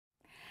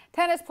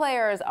Tennis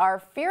players are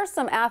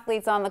fearsome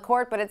athletes on the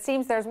court, but it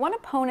seems there's one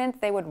opponent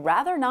they would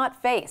rather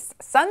not face: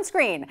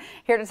 sunscreen.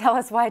 Here to tell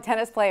us why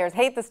tennis players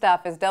hate the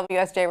stuff is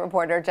WSJ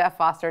reporter Geoff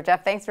Foster.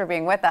 Geoff, thanks for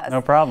being with us.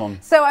 No problem.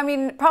 So, I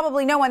mean,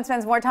 probably no one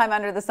spends more time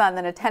under the sun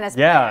than a tennis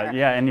player.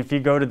 Yeah, and if you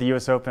go to the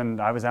U.S.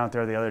 Open, I was out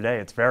there the other day,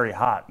 it's very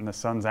hot and the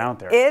sun's out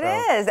there. It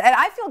is, and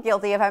I feel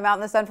guilty if I'm out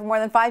in the sun for more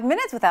than 5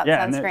 minutes without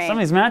sunscreen. And some of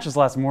these matches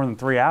last more than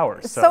 3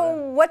 hours. So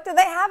what do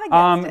they have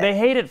against it? They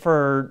hate it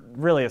for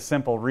really a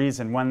simple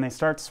reason. When they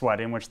start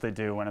sweating, which they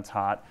do when it's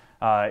hot,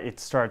 it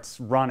starts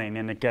running,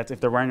 and if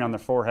they're wearing it on their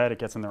forehead, it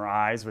gets in their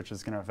eyes, which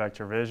is going to affect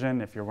your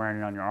vision. If you're wearing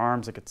it on your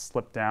arms, it could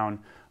slip down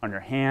on your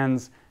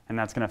hands, and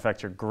that's going to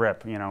affect your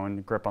grip,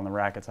 and grip on the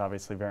racket's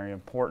obviously very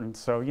important.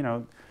 So,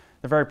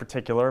 they're very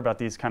particular about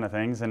these kind of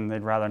things, and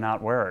they'd rather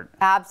not wear it.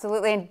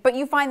 Absolutely, but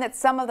you find that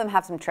some of them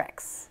have some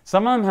tricks.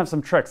 Some of them have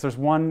some tricks. There's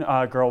one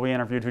girl we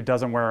interviewed who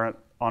doesn't wear it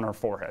on her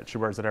forehead. She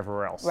wears it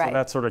everywhere else. Right. So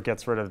that sort of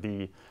gets rid of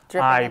the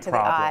dripping eye into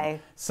problem. The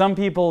eye. Some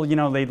people,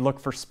 they look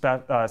for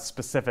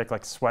specific,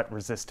 like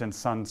sweat-resistant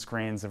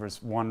sunscreens. There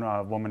was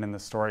one woman in the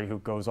story who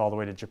goes all the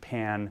way to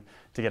Japan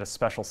to get a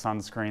special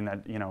sunscreen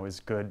that,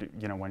 is good,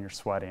 when you're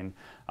sweating.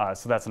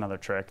 So that's another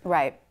trick.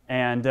 Right.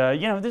 And,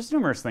 there's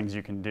numerous things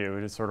you can do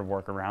to sort of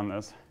work around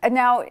this.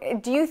 Now,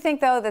 do you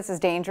think, though, this is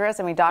dangerous?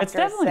 I mean,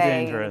 doctors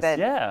say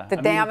that the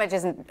damage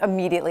isn't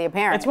immediately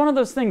apparent. It's one of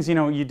those things,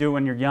 you do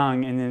when you're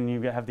young, and then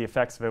you have the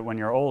effects of it when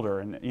you're older.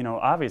 And,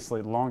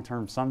 obviously,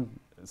 long-term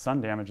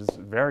sun damage is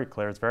very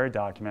clear. It's very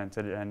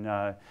documented. And,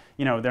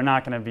 they're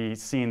not going to be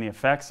seeing the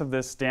effects of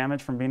this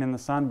damage from being in the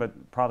sun,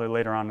 but probably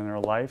later on in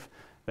their life,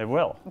 they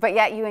will. But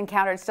yet you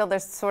encountered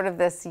there's sort of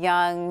this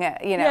young,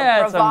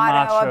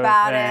 bravado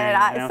about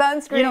thing, it.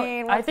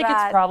 Sunscreen, I think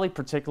it's probably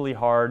particularly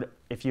hard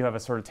if you have a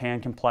sort of tan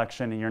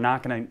complexion and you're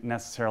not going to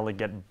necessarily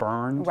get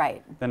burned.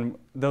 Right. Then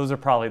those are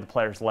probably the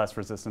players less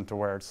resistant to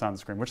wear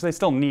sunscreen, which they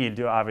still need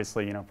to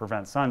obviously,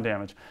 prevent sun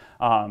damage.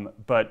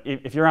 But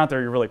if you're out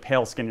there, you're really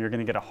pale skinned, you're going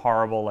to get a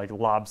horrible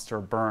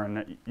lobster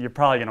burn. You're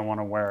probably going to want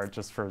to wear it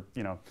just for,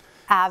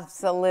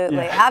 Absolutely.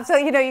 Yeah.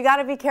 Absolutely. You got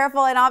to be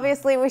careful. And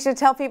obviously we should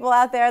tell people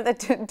out there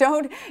that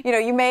don't,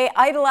 you may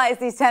idolize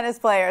these tennis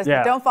players,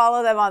 but don't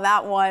follow them on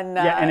that one.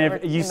 And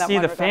if you see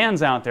the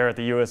fans out there at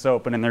the U.S.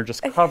 Open and they're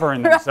just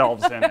covering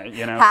themselves in it,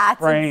 hats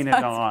spraying it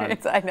on.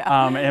 I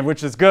know. And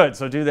which is good.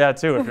 So do that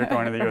too if you're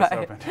going to the U.S.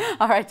 Open.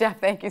 All right, Geoff,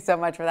 thank you so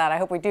much for that. I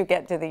hope we do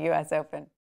get to the U.S. Open.